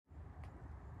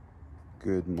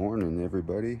Good morning,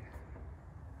 everybody.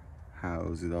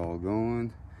 How's it all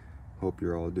going? Hope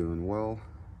you're all doing well.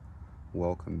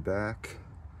 Welcome back.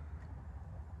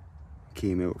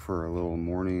 Came out for a little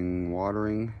morning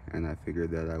watering, and I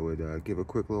figured that I would give a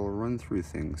quick little run through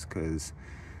things because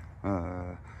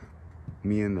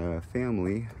me and the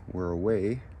family were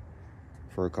away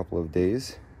for a couple of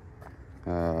days.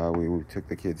 We took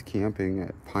the kids camping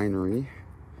at Pinery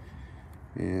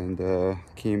and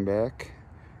came back,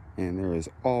 and there is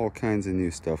all kinds of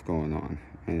new stuff going on,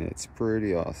 and it's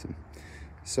pretty awesome.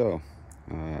 So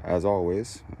as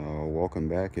always, welcome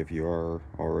back if you are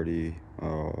already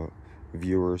a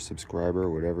viewer, subscriber,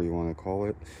 whatever you want to call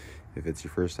it. If it's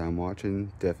your first time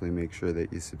watching, definitely make sure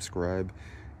that you subscribe.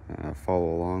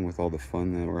 Follow along with all the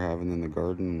fun that we're having in the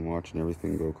garden and watching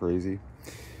everything go crazy.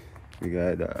 We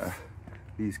got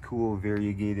these cool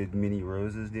variegated mini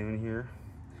roses down here.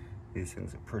 These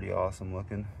things are pretty awesome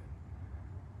looking.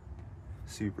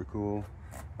 Super cool.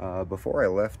 Before I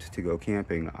left to go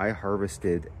camping, I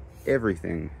harvested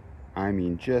everything. I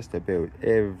mean, just about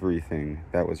everything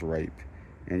that was ripe.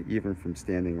 And even from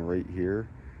standing right here,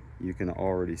 you can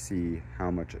already see how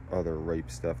much other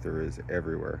ripe stuff there is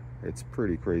everywhere. It's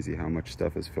pretty crazy how much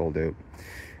stuff is filled out.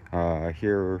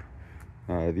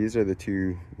 These are the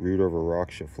two root over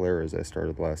rock Scheffleras I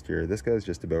started last year. This guy's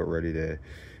just about ready to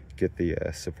get the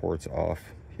supports off.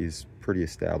 He's pretty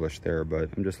established there, but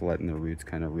I'm just letting the roots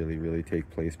kind of really take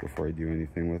place before I do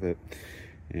anything with it.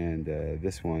 And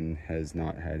this one has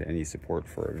not had any support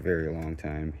for a very long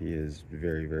time. He is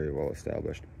very well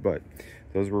established, but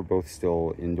those were both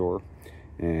still indoor,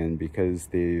 and because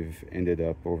they've ended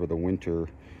up over the winter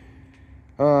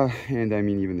and I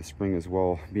mean even the spring as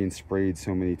well, being sprayed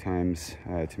so many times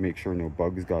to make sure no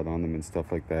bugs got on them and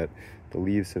stuff like that, the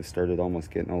leaves have started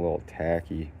almost getting a little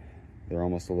tacky. They're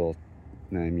almost a little,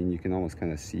 I mean, you can almost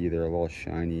kind of see they're a little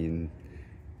shiny and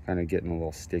kind of getting a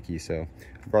little sticky. So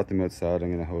I brought them outside. I'm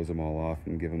going to hose them all off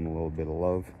and give them a little bit of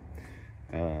love.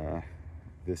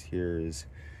 This here is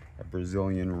a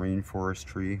Brazilian rainforest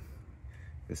tree.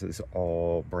 This is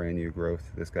all brand new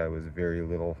growth. This guy was very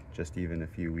little just even a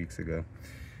few weeks ago.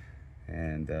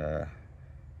 And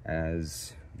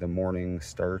as the morning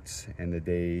starts and the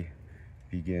day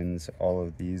begins, all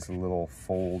of these little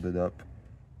folded up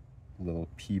little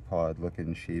pea pod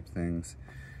looking shaped things,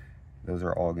 those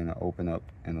are all going to open up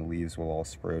and the leaves will all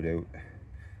sprout out.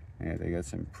 And they got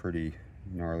some pretty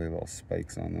gnarly little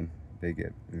spikes on them. They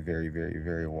get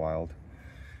very wild.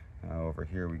 Over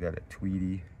here we got a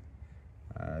Tweety.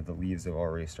 The leaves have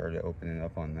already started opening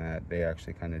up on that. They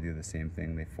actually kind of do the same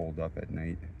thing. They fold up at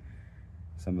night.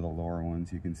 Some of the lower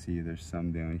ones you can see there's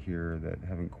some down here that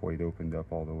haven't quite opened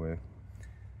up all the way.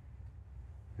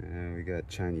 We got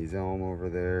Chinese elm over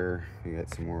there. We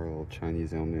got some more little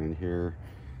Chinese elm down here.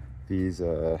 These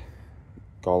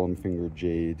Gollum finger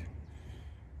jade.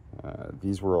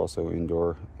 These were also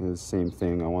indoor. It was the same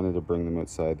thing. I wanted to bring them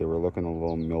outside. They were looking a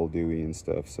little mildewy and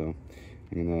stuff, so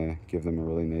I'm gonna give them a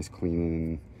really nice cleaning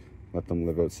and let them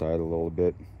live outside a little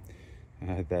bit.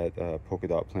 That polka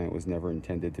dot plant was never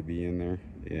intended to be in there.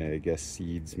 Yeah, I guess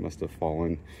seeds must have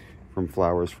fallen from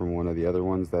flowers from one of the other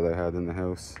ones that I had in the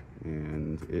house,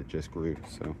 and it just grew.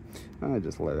 So I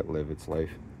just let it live its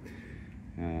life.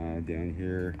 Down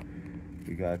here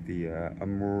we got the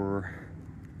Amur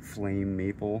flame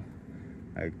maple.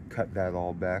 I cut that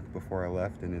all back before I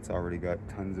left, and it's already got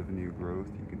tons of new growth.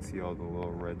 You can see all the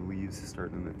little red leaves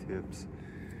starting on the tips.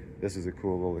 This is a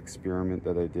cool little experiment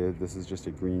that I did. This is just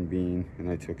a green bean, and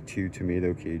I took 2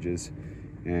 tomato cages,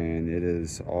 and it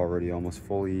is already almost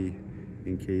fully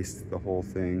encased, the whole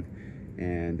thing.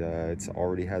 And it's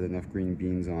already had enough green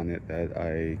beans on it that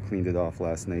I cleaned it off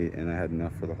last night, and I had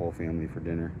enough for the whole family for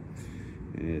dinner.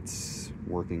 And it's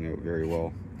working out very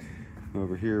well.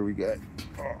 Over here we got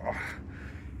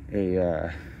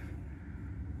a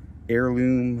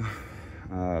heirloom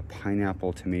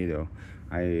pineapple tomato.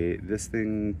 This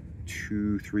thing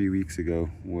 2-3 weeks ago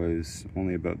was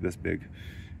only about this big,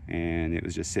 and it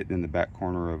was just sitting in the back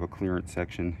corner of a clearance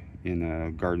section in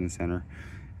a garden center,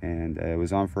 and it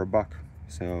was on for $1.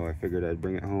 So I figured I'd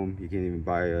bring it home. You can't even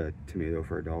buy a tomato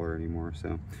for $1 anymore,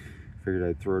 so I figured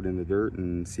I'd throw it in the dirt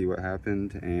and see what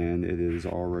happened. And it is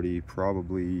already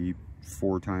probably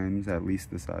 4 times at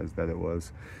least the size that it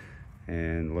was,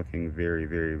 and looking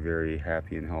very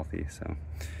happy and healthy. So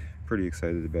pretty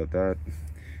excited about that.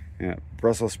 Yeah,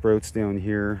 Brussels sprouts down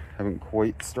here haven't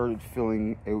quite started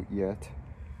filling out yet,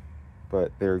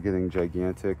 but they're getting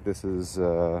gigantic. This is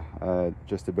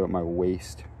just about my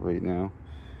waist right now.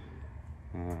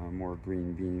 More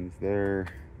green beans there.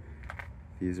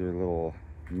 These are little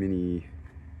mini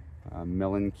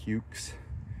melon cukes.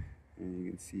 And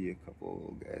you can see a couple of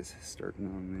little guys starting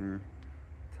on there,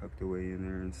 tucked away in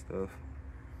there and stuff.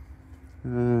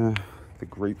 The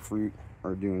grapefruit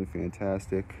are doing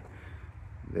fantastic.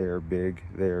 They are big,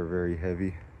 they are very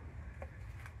heavy,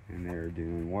 and they are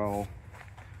doing well.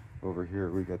 Over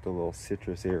here we got the little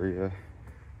citrus area.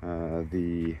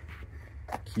 The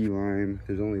key lime,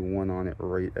 there's only one on it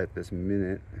right at this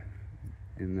minute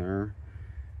in there,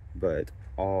 but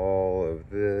all of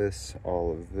this,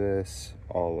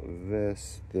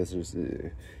 this is,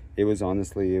 it was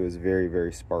honestly, it was very,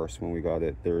 very sparse when we got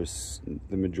it. There's,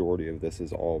 the majority of this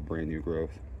is all brand new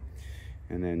growth.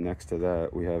 And then next to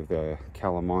that, we have the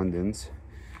calamondins.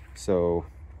 So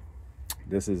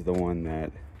this is the one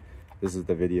that, this is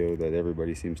the video that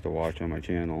everybody seems to watch on my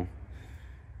channel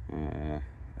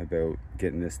about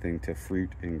getting this thing to fruit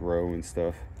and grow and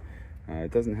stuff.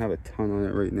 It doesn't have a ton on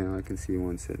it right now. I can see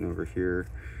one sitting over here.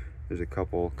 There's a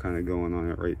couple kind of going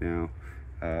on it right now.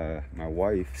 My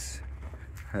wife's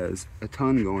has a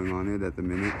ton going on it at the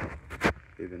minute.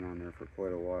 They've been on there for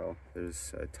quite a while.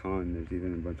 There's a ton. There's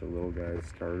even a bunch of little guys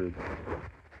started.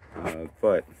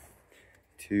 But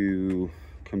to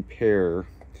compare,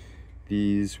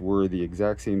 these were the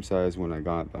exact same size when I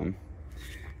got them.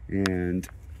 And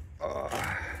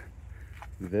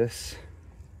this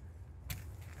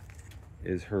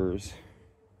is hers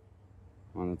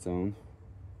on its own.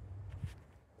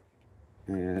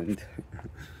 And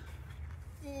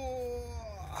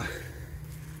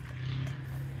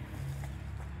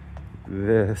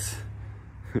this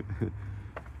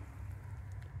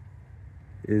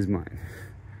is mine.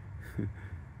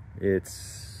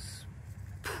 It's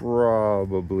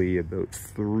probably about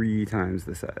 3 times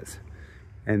the size,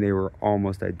 and they were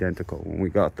almost identical when we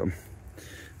got them.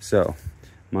 So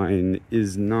mine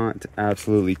is not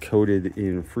absolutely coated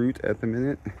in fruit at the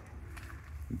minute,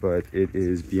 but it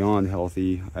is beyond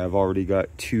healthy. I've already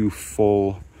got 2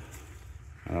 full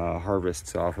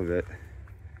harvests off of it,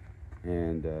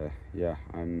 and yeah,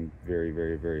 I'm very,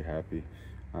 very, very happy.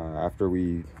 After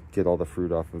we get all the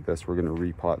fruit off of this, we're going to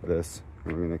repot this,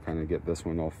 and we're going to kind of get this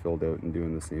one all filled out and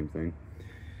doing the same thing.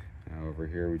 Over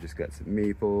here we just got some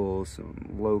maples,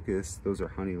 some locusts. Those are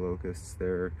honey locusts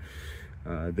there.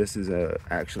 This is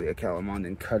actually a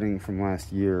calamondin cutting from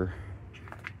last year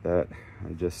that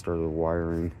I just started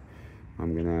wiring.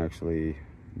 I'm going to actually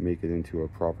make it into a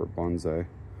proper bonsai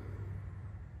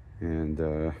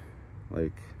and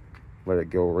like let it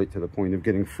go right to the point of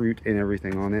getting fruit and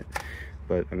everything on it.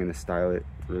 But I'm going to style it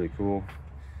really cool.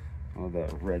 All the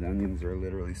red onions are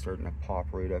literally starting to pop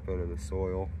right up out of the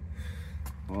soil.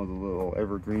 All the little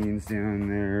evergreens down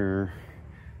there.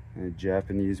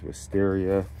 Japanese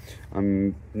wisteria.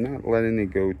 I'm not letting it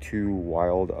go too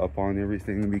wild up on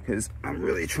everything because I'm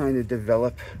really trying to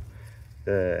develop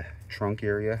the trunk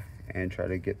area and try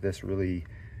to get this really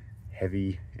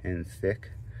heavy and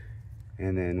thick.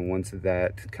 And then once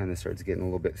that kind of starts getting a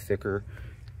little bit thicker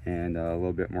and a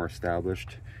little bit more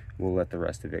established, we'll let the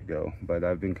rest of it go. But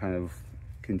I've been kind of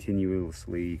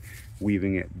continuously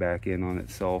weaving it back in on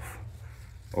itself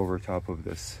over top of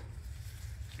this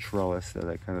trellis that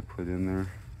I kind of put in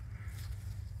there.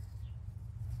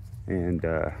 And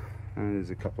there's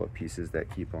a couple of pieces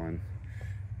that keep on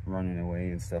running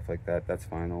away and stuff like that. That's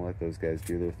fine. I'll let those guys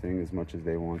do their thing as much as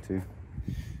they want to.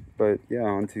 But yeah,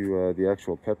 on to the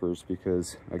actual peppers,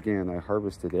 because again, I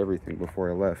harvested everything before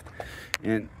I left,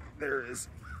 and there is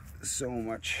so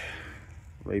much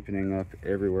ripening up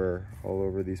everywhere, all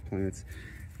over these plants.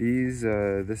 These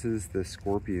this is the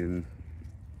scorpion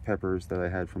peppers that I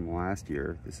had from last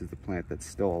year. This is the plant that's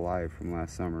still alive from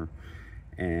last summer,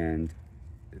 and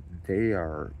they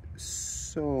are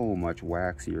so much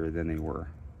waxier than they were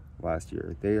last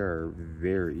year. They are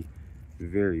very,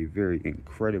 very, very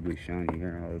incredibly shiny.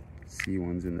 Here, I'll see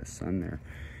ones in the sun there.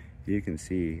 You can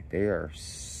see they are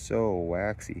so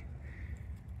waxy.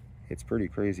 It's pretty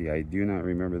crazy. I do not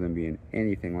remember them being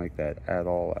anything like that at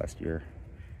all last year,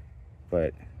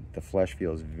 but the flesh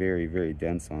feels very, very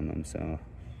dense on them, so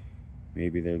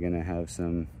maybe they're gonna have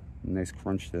some nice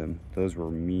crunch to them. Those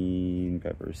were mean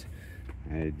peppers.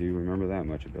 I do remember that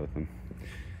much about them.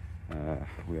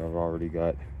 We have already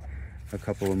got a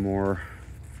couple of more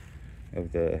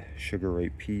of the sugar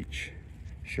ripe peach,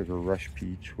 sugar rush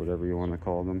peach, whatever you want to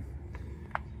call them.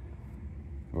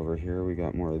 Over here we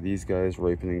got more of these guys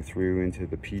ripening through into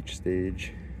the peach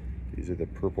stage. These are the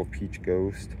purple peach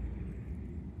ghost.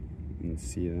 You can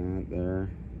see that there,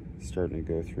 starting to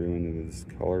go through into these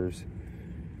colors.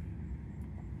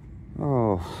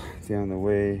 Oh, down the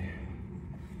way,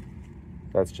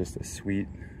 that's just a sweet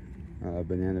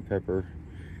banana pepper.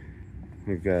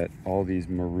 We've got all these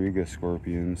Moruga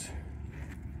scorpions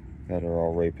that are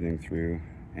all ripening through.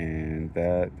 and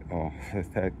that, oh,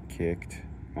 that kicked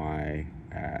my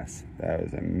ass. That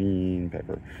was a mean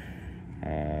pepper.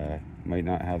 Might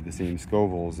not have the same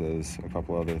Scovilles as a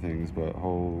couple other things, but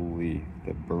holy,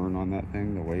 the burn on that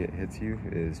thing, the way it hits you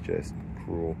is just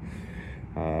cruel.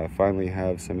 Finally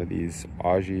have some of these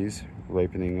Augies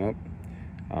ripening up.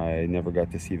 I never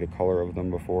got to see the color of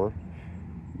them before,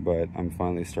 but I'm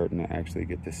finally starting to actually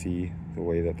get to see the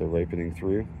way that they're ripening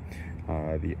through.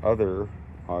 The other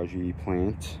Augie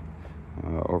plant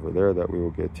over there that we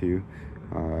will get to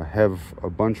have a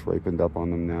bunch ripened up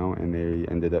on them now, and they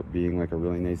ended up being like a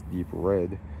really nice deep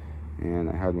red. And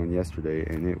I had one yesterday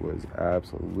and it was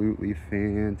absolutely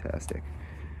fantastic.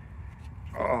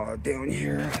 Oh, down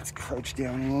here, let's crouch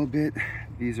down a little bit.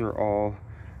 These are all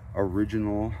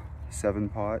original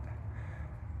 7-pot.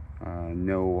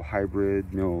 No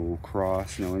hybrid, no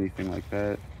cross, no anything like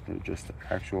that. They're just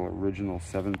actual original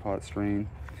 7-pot strain.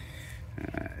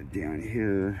 Down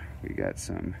here we got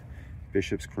some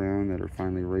Bishop's Crown that are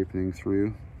finally ripening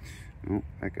through. Oh,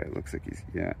 that guy looks like he's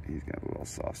got a little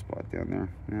soft spot down there.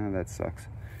 Yeah, that sucks.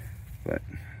 But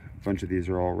a bunch of these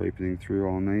are all ripening through,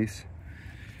 all nice.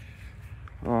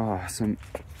 Oh, some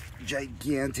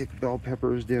gigantic bell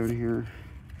peppers down here.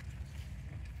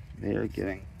 They are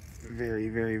getting very,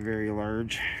 very, very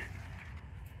large.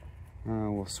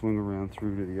 We'll swing around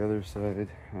through to the other side.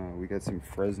 We got some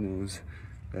Fresnos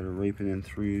that are ripening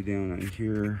through down on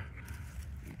here.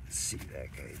 See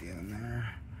that guy down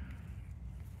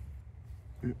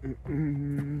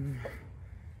there.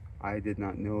 I did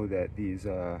not know that these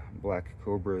black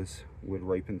cobras would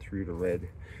ripen through to red,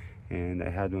 and I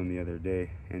had one the other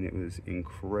day and it was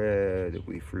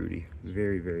incredibly fruity.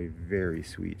 Very, very, very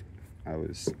sweet. I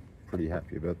was pretty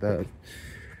happy about that.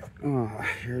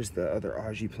 Here's the other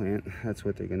Augie plant. That's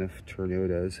what they're gonna turn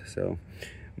out as. So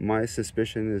my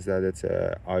suspicion is that it's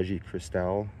a Augie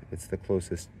Cristal. It's the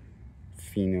closest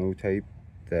phenotype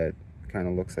that kind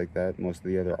of looks like that. Most of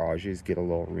the other Augies get a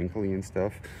little wrinkly and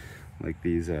stuff. Like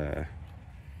these are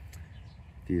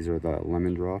the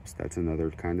lemon drops. That's another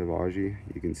kind of Augie.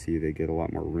 You can see they get a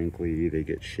lot more wrinkly. They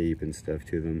get shape and stuff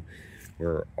to them,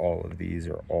 where all of these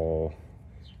are all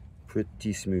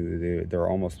pretty smooth. They're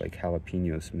almost like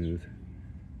jalapeno smooth.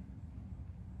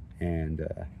 And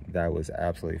that was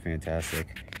absolutely fantastic.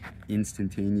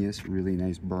 Instantaneous, really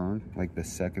nice burn. Like the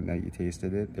second that you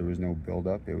tasted it, there was no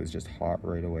buildup. It was just hot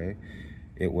right away.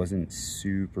 It wasn't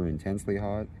super intensely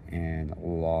hot, and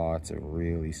lots of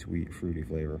really sweet, fruity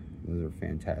flavor. Those are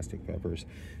fantastic peppers.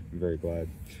 I'm very glad.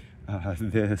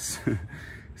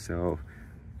 So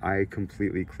I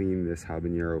completely cleaned this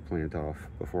habanero plant off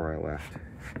before I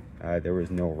left. There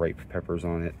was no ripe peppers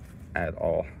on it at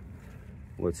all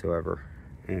whatsoever.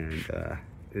 And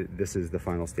this is the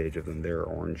final stage of them. They're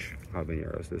orange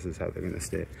habaneros. This is how they're gonna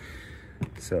stay.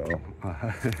 So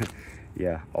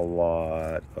yeah, a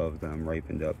lot of them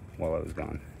ripened up while I was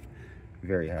gone.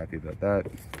 Very happy about that.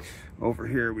 Over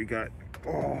here we got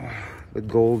the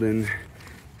golden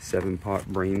 7-pot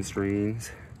brain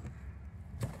strains.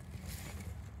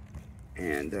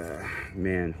 And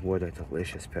man, what a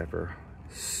delicious pepper.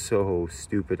 So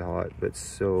stupid hot, but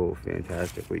so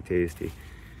fantastically tasty.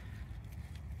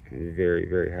 And very,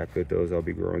 very happy with those. I'll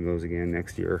be growing those again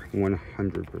next year,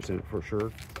 100% for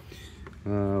sure.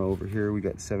 Over here we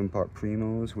got 7-pot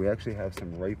primos. We actually have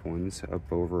some ripe ones up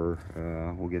over,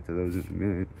 we'll get to those in a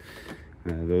minute.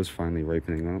 Those finally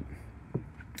ripening up.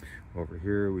 Over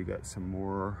here we got some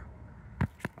more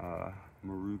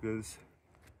Morugas.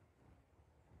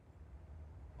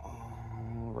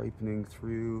 All ripening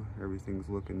through. Everything's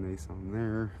looking nice on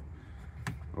there.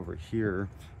 Over here,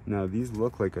 now these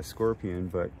look like a scorpion,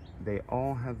 but they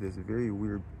all have this very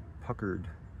weird puckered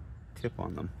tip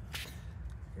on them.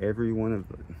 Every one of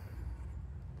them,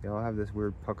 they all have this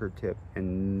weird puckered tip.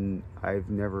 And I've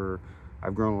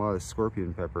grown a lot of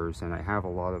scorpion peppers, and I have a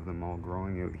lot of them all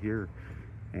growing out here,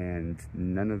 and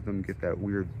none of them get that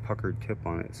weird puckered tip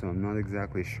on it. So I'm not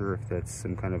exactly sure if that's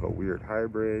some kind of a weird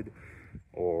hybrid,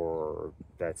 or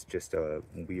that's just a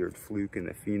weird fluke in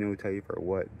the phenotype or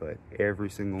what, but every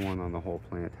single one on the whole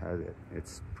plant has it.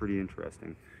 It's pretty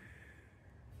interesting.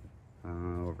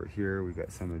 Over here we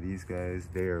got some of these guys.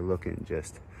 They are looking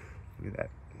just, look at that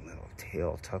little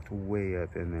tail tucked way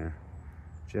up in there,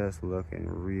 just looking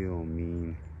real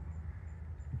mean.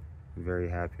 Very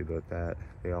happy about that.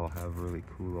 They all have really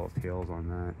cool little tails on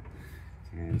that.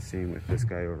 And same with this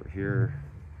guy over here.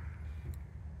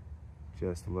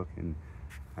 Just looking,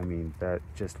 I mean, that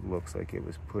just looks like it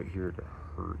was put here to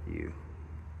hurt you.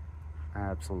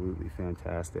 Absolutely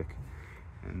fantastic.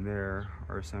 And there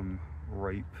are some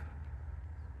ripe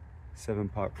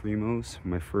 7-pot primos,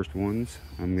 my first ones.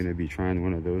 I'm gonna be trying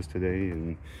one of those today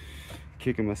and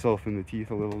kicking myself in the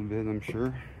teeth a little bit, I'm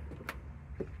sure.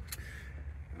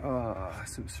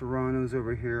 Some Serranos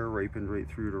over here, ripened right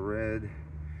through to red.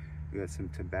 We got some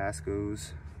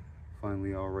Tabascos,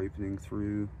 finally all ripening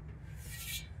through.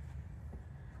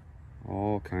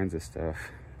 All kinds of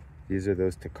stuff. These are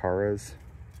those Takaras.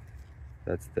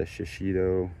 That's the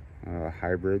Shishido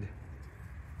hybrid.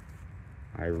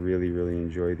 I really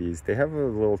enjoy these. They have a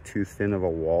little too thin of a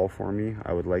wall for me.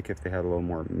 I would like if they had a little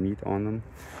more meat on them,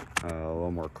 a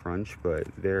little more crunch, but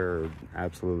they're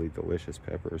absolutely delicious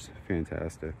peppers.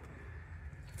 Fantastic.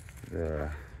 The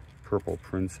Purple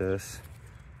Princess,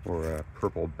 or a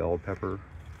purple bell pepper.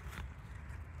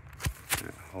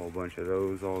 A whole bunch of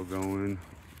those all going.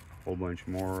 A whole bunch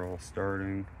more all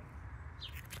starting.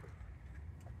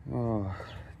 Oh,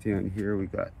 down here we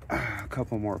got a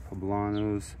couple more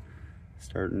poblanos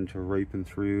starting to ripen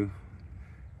through,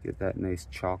 get that nice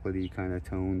chocolatey kind of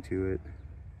tone to it.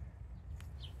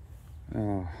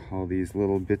 Oh, all these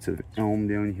little bits of elm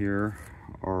down here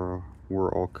were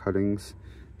all cuttings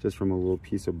just from a little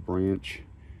piece of branch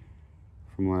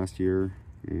from last year,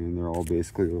 and they're all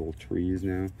basically little trees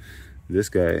now. This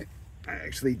guy I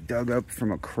actually dug up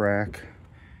from a crack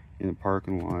in a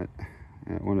parking lot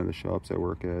at one of the shops I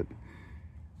work at,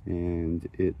 and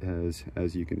it has,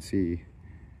 as you can see,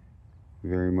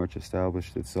 very much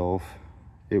established itself.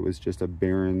 It was just a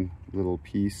barren little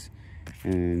piece,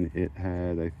 and it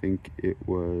had, I think it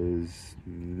was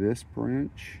this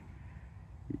branch.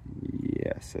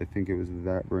 Yes, I think it was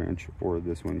that branch or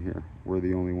this one here were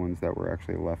the only ones that were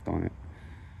actually left on it,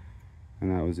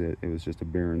 and that was it. It was just a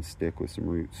barren stick with some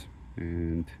roots.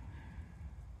 And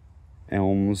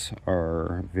elms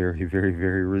are very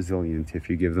resilient if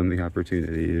you give them the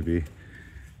opportunity to be.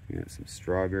 Got some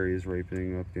strawberries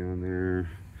ripening up down there.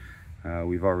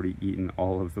 We've already eaten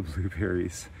all of the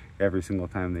blueberries. Every single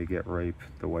time they get ripe,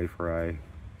 the wife or I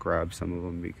grab some of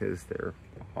them because they're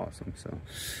awesome. So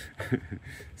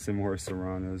some more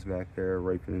Serranos back there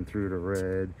ripening through to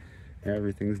red.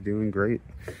 Everything's doing great.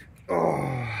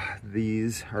 Oh,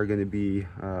 these are going to be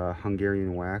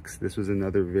Hungarian wax. This was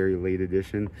another very late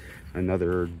edition,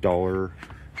 another $1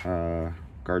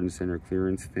 garden center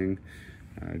clearance thing.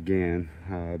 Again,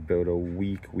 about a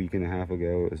week and a half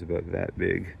ago, it was about that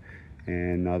big,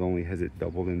 and not only has it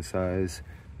doubled in size,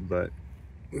 but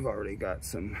we've already got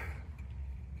some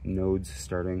nodes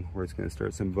starting where it's going to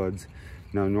start some buds.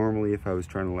 Now normally if I was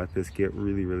trying to let this get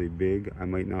really big, I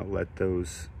might not let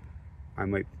those, I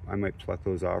might pluck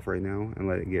those off right now and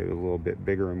let it get a little bit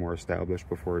bigger and more established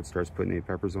before it starts putting any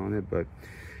peppers on it. But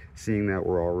seeing that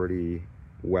we're already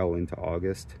well into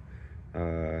August,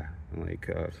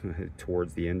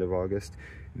 towards the end of August,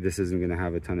 this isn't going to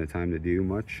have a ton of time to do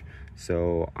much,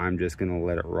 so I'm just going to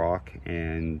let it rock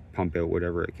and pump out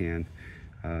whatever it can.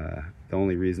 The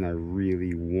only reason I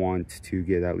really want to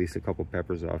get at least a couple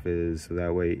peppers off is so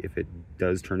that way if it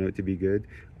does turn out to be good,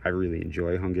 I really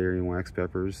enjoy Hungarian wax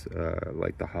peppers,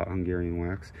 like the hot Hungarian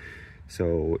wax.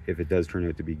 So if it does turn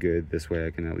out to be good, this way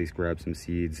I can at least grab some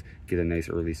seeds, get a nice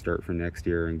early start for next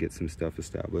year, and get some stuff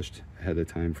established ahead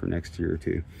of time for next year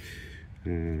too.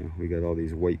 We got all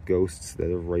these white ghosts that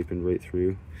have ripened right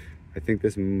through. I think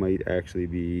this might actually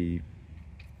be,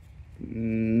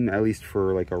 at least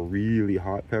for like a really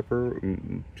hot pepper,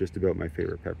 just about my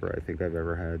favorite pepper I think I've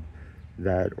ever had.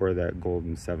 That or that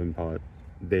golden 7-pot.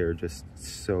 They're just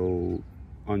so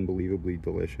unbelievably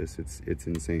delicious. It's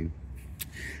insane.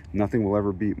 Nothing will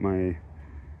ever beat my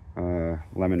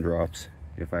lemon drops.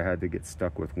 If I had to get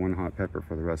stuck with one hot pepper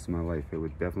for the rest of my life, it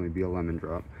would definitely be a lemon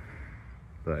drop.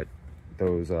 But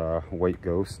those white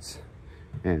ghosts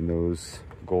and those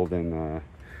golden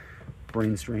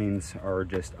brain strains are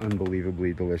just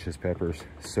unbelievably delicious peppers.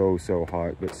 So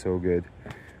hot, but so good.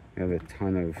 We have a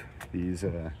ton of these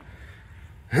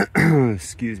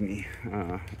excuse me,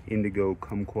 indigo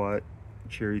kumquat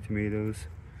cherry tomatoes,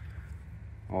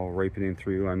 all ripening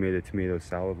through. I made a tomato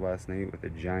salad last night with a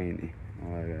giant,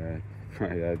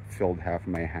 I filled half of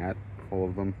my hat full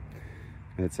of them.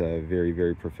 It's a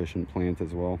very proficient plant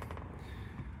as well.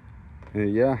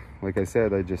 Yeah, like I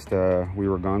said, we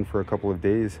were gone for a couple of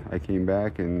days. I came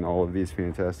back and all of these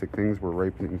fantastic things were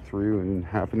ripening through and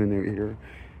happening out here.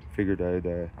 Figured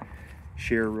I'd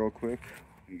share real quick.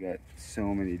 We got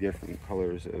so many different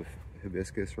colors of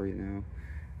hibiscus right now.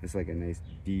 It's like a nice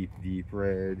deep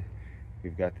red.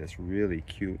 We've got this really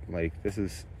cute, like this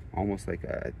is almost like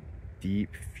a deep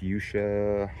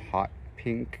fuchsia hot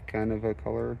pink kind of a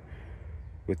color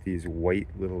with these white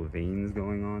little veins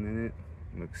going on in it.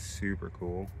 It looks super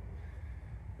cool.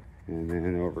 And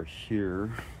then over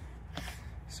here,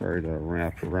 sorry to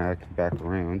wrap back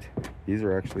around. These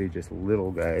are actually just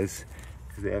little guys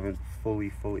because they haven't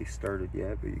fully started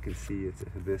yet, but you can see it's a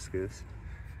hibiscus.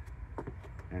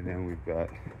 And then we've got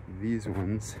these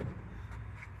ones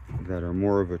that are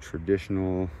more of a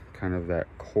traditional kind of that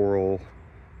coral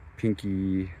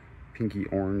pinky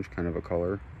orange kind of a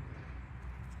color.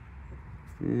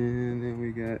 And then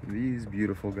we got these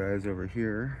beautiful guys over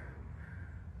here.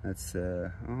 That's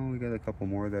oh, we got a couple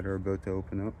more that are about to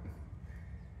open up.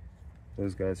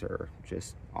 Those guys are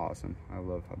just awesome. I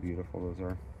love how beautiful those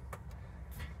are.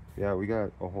 Yeah, we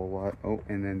got a whole lot. Oh,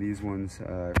 and then these ones,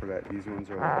 I forgot, these ones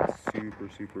are like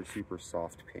a super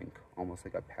soft pink, almost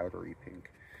like a powdery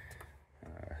pink.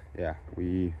 Yeah,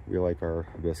 we like our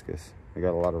hibiscus. We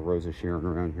got a lot of Rosa Sharon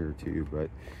around here too, but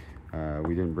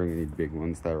we didn't bring any big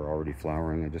ones that are already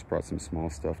flowering. I just brought some small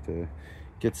stuff to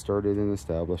get started and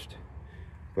established.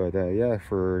 But yeah,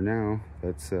 for now,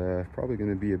 that's probably going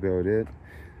to be about it.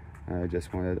 I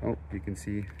just wanted, oh, you can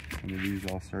see some of these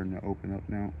all starting to open up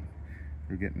now.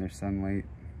 They're getting their sunlight,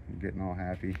 they're getting all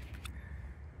happy.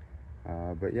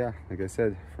 But yeah, like I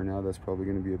said, for now that's probably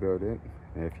going to be about it.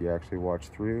 If you actually watch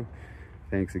through,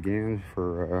 thanks again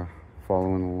for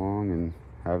following along and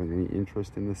having any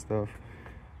interest in this stuff.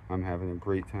 I'm having a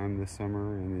great time this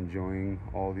summer and enjoying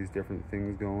all these different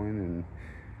things going, and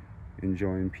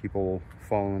enjoying people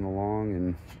following along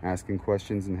and asking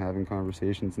questions and having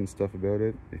conversations and stuff about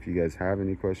it. If you guys have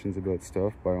any questions about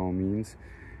stuff, by all means,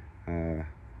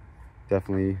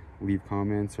 definitely leave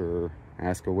comments or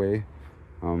ask away.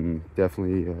 I'm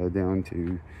definitely down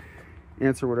to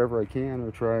answer whatever I can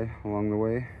or try along the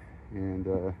way. And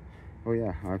oh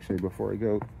yeah, actually before I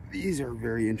go, these are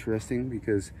very interesting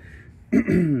because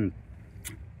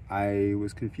I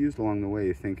was confused along the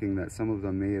way, thinking that some of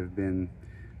them may have been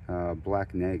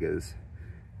black nagas,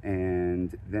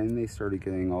 and then they started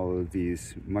getting all of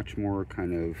these much more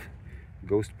kind of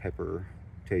ghost pepper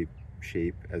type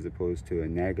shape as opposed to a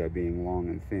naga being long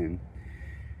and thin.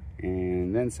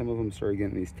 And then some of them started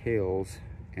getting these tails,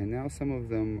 and now some of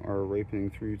them are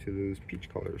ripening through to those peach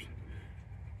colors.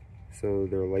 So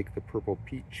they're like the purple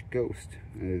peach ghost.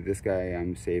 This guy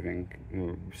I'm saving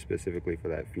specifically for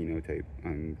that phenotype.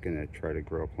 I'm gonna try to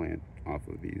grow a plant off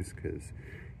of these, because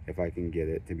if I can get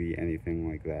it to be anything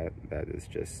like that, that is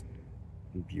just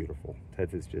beautiful.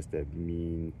 That is just a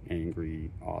mean,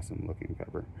 angry, awesome looking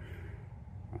pepper.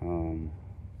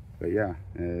 But yeah,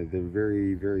 they're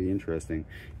very interesting.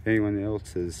 If anyone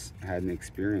else has had an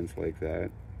experience like that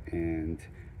and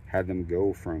had them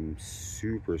go from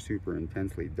super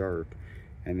intensely dark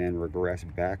and then regress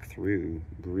back through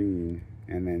green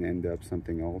and then end up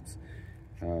something else,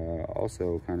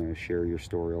 also kind of share your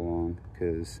story along,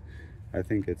 because I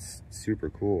think it's super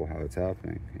cool how it's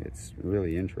happening. It's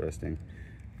really interesting.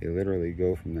 They literally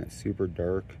go from that super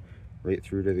dark right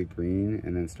through to the green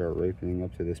and then start ripening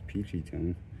up to this peachy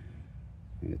tone.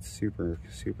 And it's super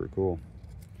cool.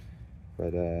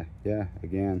 But yeah,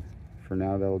 again, for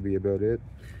now that'll be about it.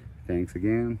 Thanks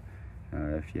again.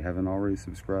 If you haven't already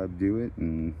subscribed, do it,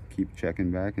 and keep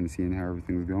checking back and seeing how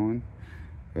everything's going.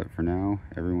 But for now,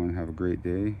 everyone have a great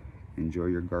day. Enjoy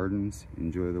your gardens,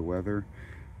 enjoy the weather,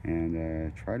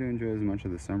 and try to enjoy as much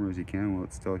of the summer as you can while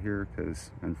it's still here,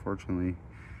 because unfortunately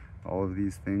all of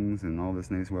these things and all this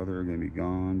nice weather are going to be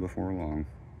gone before long.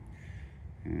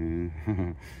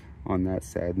 And on that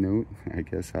sad note, I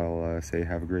guess I'll say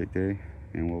have a great day,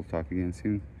 and we'll talk again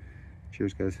soon.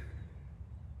 Cheers, guys.